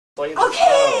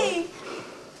Okay!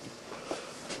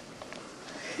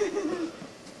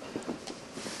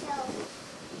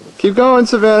 Keep going,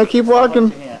 Savannah. Keep walking.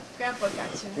 Grandpa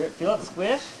got you. Feel it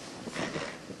squish?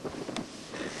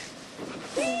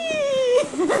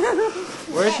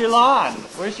 Where's your lawn?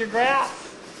 Where's your grass?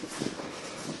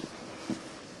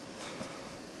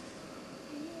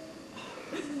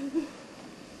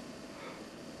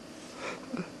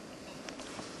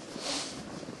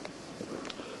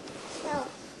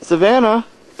 Savannah,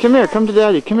 come here. Come to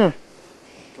Daddy. Come here.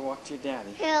 Go walk to your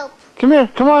daddy. Help. Come here.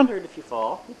 Come on. It won't hurt if you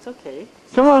fall. It's okay.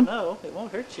 Come on. No, it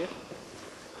won't hurt you.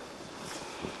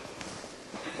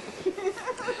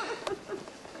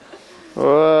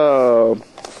 Whoa.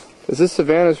 Is this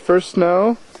Savannah's first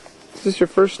snow? Is this your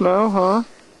first snow, huh?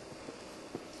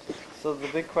 So the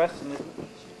big question is,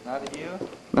 not at you?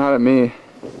 Not at me.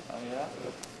 Oh yeah?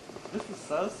 This is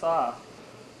so soft.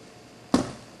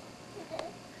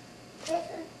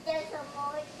 There's a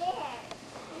more there.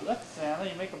 Look, Santa,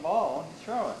 you make a ball and you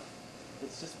throw it.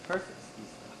 It's just perfect.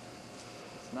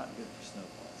 It's not good for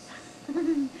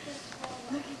snowballs.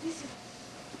 Look at this.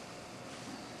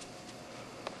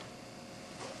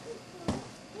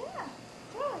 Yeah,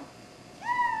 throw it.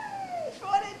 Yay!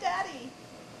 Throw it at Daddy.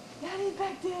 Daddy's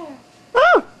back there.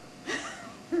 Oh!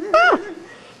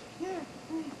 Here.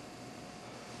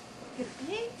 Get a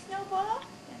big snowball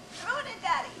and throw it at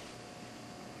Daddy.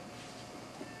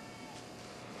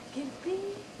 Get a big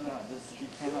No, you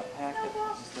cannot pack it. It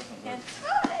snowball just doesn't and work.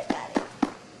 throw it at Daddy.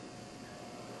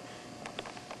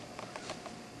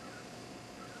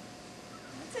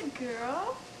 That's a girl.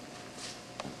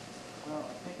 Well,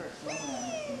 I think our snowman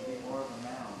is going to be more of a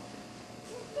mound.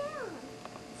 Sit down.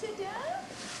 Sit down.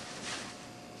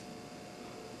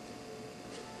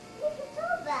 Look at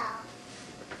snowball.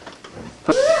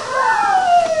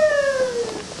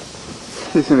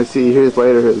 He's gonna see his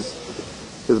later.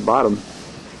 His bottom.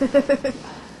 Ready?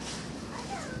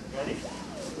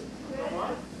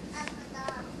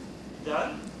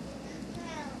 Done?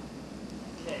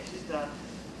 Okay, she's done.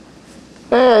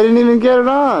 Hey, I didn't even get it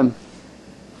on.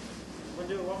 We'll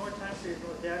do it one more time so you go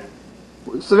with Daddy.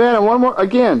 Savannah, one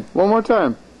more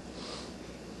time.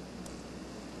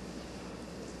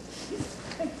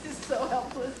 Just so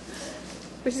helpless.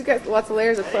 But she's got lots of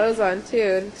layers of clothes on too,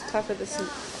 and it's tough with this.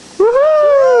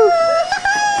 Woohoo!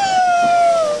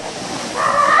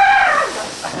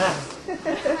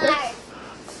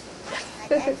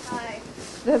 That's hard.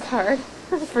 That's hard.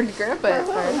 For Grandpa, it's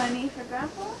For who, hard. honey? For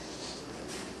Grandpa?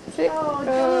 See? Oh,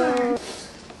 darn.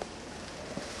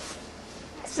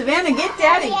 Savannah, get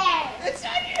Daddy. It's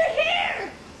on your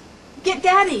hair. Get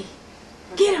Daddy.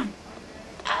 Get him.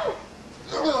 Ow.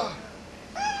 Ow.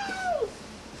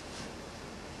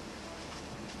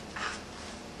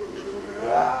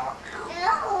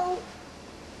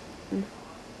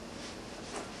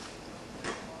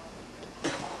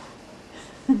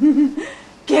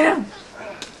 Get him!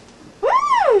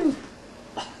 Woo!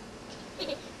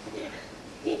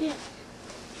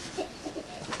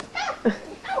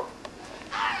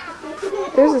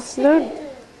 There's a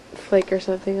snowflake or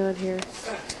something on here.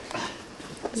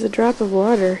 There's a drop of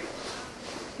water.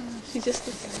 She just.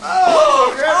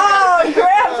 Oh, Oh,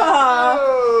 Grandpa!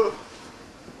 Oh.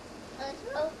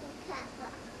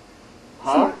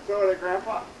 Huh? Throw it at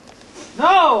Grandpa.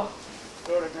 No!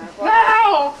 Throw it at Grandpa.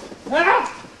 No!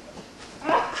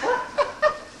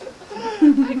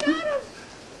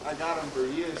 I got him for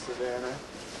you, Savannah.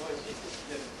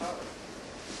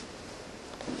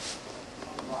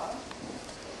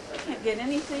 I can't get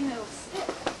anything that'll stick.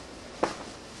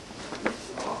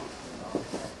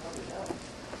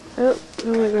 Oh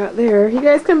my God! There. You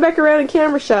guys come back around in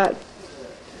camera shot.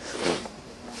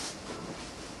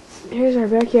 Here's our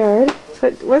backyard.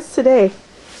 What's today?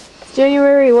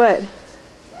 January what?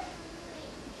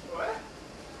 I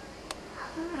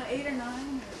don't know, 8 or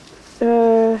 9.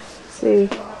 Let's see.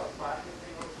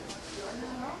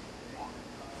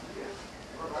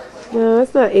 No,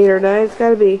 it's not 8 or 9. It's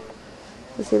gotta be.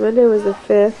 Let's see, Monday was the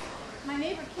 5th. My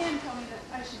neighbor Ken told me that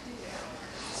I should do that.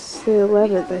 It's the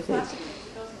 11th, I think.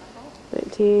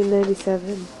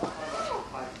 1997.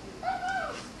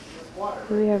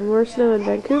 We have more snow in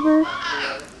Vancouver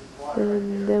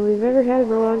than we've ever had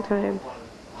in a long time.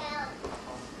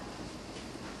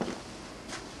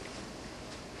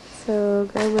 So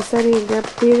Grandma Sunny and Grandpa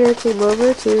Peter came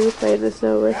over to play in the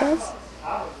snow with us.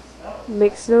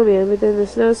 Make snowman, but then the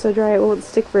snow's so dry it won't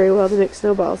stick very well to make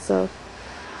snowballs, so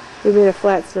we made a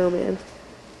flat snowman.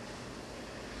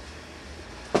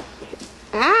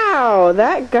 Ow!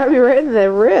 That got me right in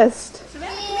the wrist.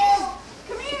 Savannah,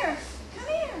 come here. Come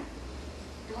here.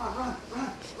 Come here.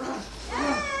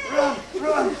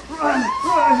 Run.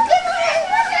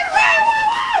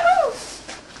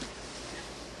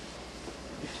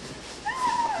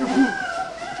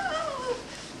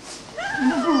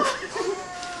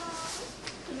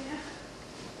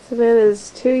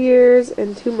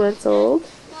 and 2 months old.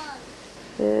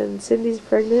 And Cindy's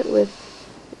pregnant with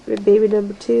baby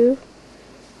number 2.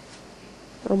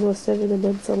 Almost 7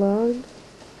 months along.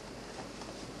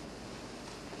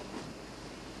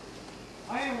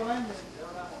 I am what I'm going to do.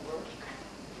 That won't work.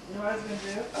 You know what I was going to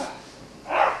do?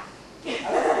 I was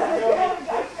going to go make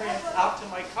footprints out to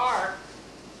my car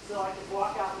so I could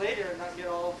walk out later and not get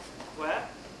all wet.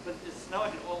 But it's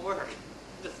snowing, it won't work.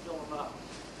 Just fill them up.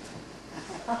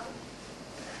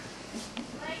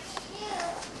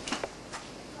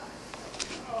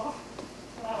 Oh,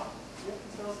 wow. You have to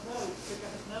throw snow. You pick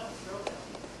up snow and throw it down.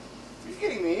 Are you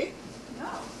kidding me?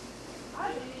 No. I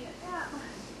didn't eat it. Yeah.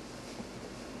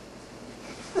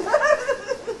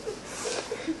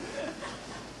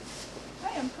 I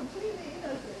am completely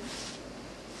innocent.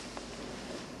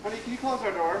 Honey, can you close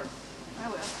our door? I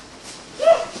will.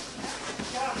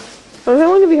 Oh, how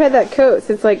long have you had that coat?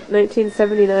 Since like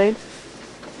 1979?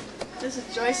 This is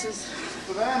Joyce's.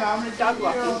 Savannah, I'm gonna Dog get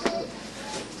walking. you.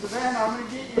 Savannah, I'm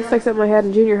gonna get you. Looks like something I had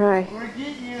in junior high. I'm gonna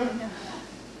get you.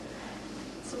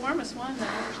 It's the warmest one.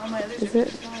 All my others Is are it?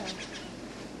 pretty cold.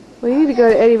 Well, you need to go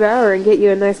to Eddie Bauer and get you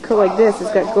a nice coat like this.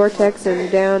 It's got Gore-Tex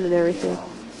and down and everything.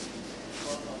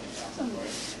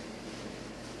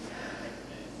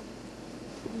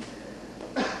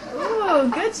 Oh,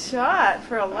 good shot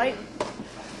for a light.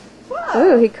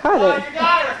 Oh, he caught it. You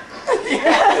got her!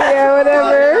 Yeah,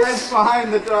 whatever. That's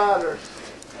behind the daughter.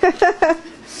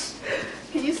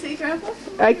 Can you see, Grandpa?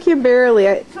 I can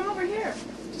barely. Come over here.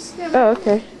 Just stand. Oh,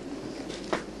 okay.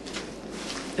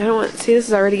 I don't want. See, this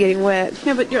is already getting wet.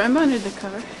 Yeah, but I'm under the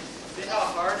cover. See how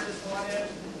hard this one is?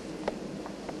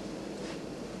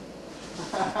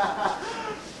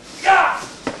 Yeah!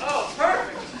 Oh,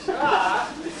 perfect shot!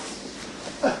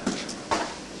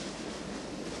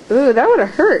 Ooh, that would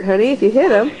have hurt, honey, if you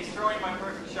hit him. He's throwing my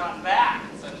perfect shot back.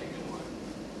 It's such a good one.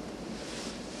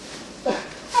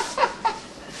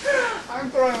 I'm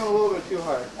throwing him a little bit too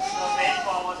hard.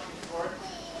 Baseball must be scored.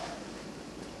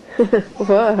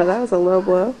 Whoa, that was a low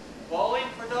blow. Bowling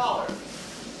for dollars.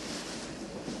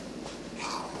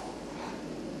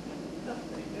 That's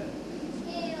pretty good.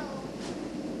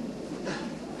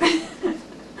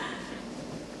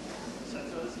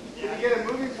 Can you get a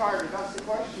moving target? That's the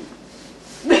question.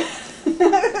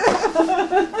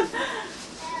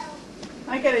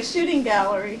 I got a shooting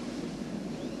gallery.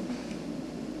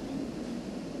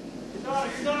 Your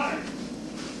daughter.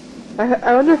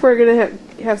 I wonder if we're gonna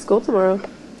have school tomorrow.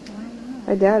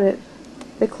 I doubt it.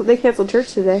 They canceled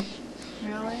church today.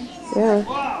 Really? Yeah.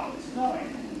 Wow, it's snowing.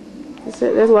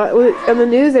 There's a lot on the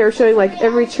news. They were showing like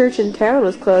every church in town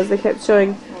was closed. They kept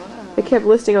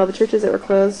listing all the churches that were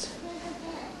closed.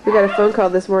 We got a phone call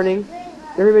this morning.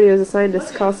 Everybody was assigned to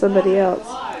call somebody else.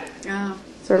 Yeah.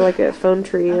 Sort of like a phone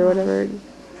tree or whatever.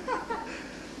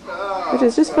 Which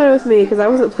is just fine with me because I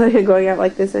wasn't planning on going out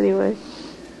like this anyway.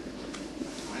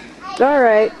 All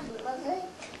right.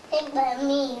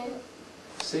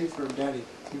 Sing for Daddy.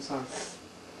 Sing song.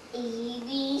 E,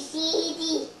 B, C,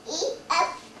 D, E,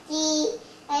 F, G,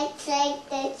 H, I,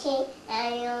 J, K,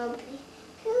 L, M, N,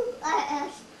 Q, R,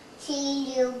 S, T,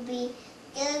 U, V,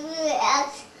 W,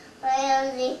 X,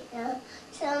 Y, Z,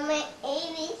 so my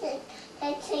ABC,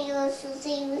 that's how you also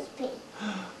say with me.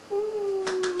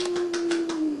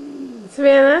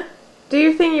 Savannah, do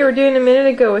your thing you were doing a minute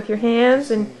ago with your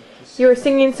hands, and you were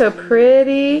singing so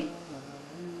pretty.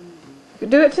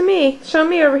 Do it to me. Show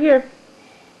me over here.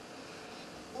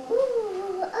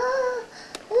 Ooh, ah,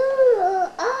 ooh,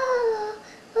 ah,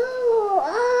 ooh,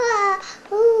 ah,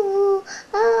 ooh,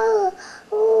 ah,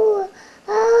 ooh,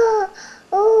 ah,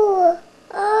 ooh,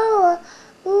 ah,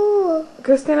 ooh.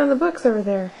 Go stand on the books over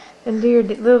there and do your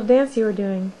little dance you were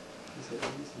doing.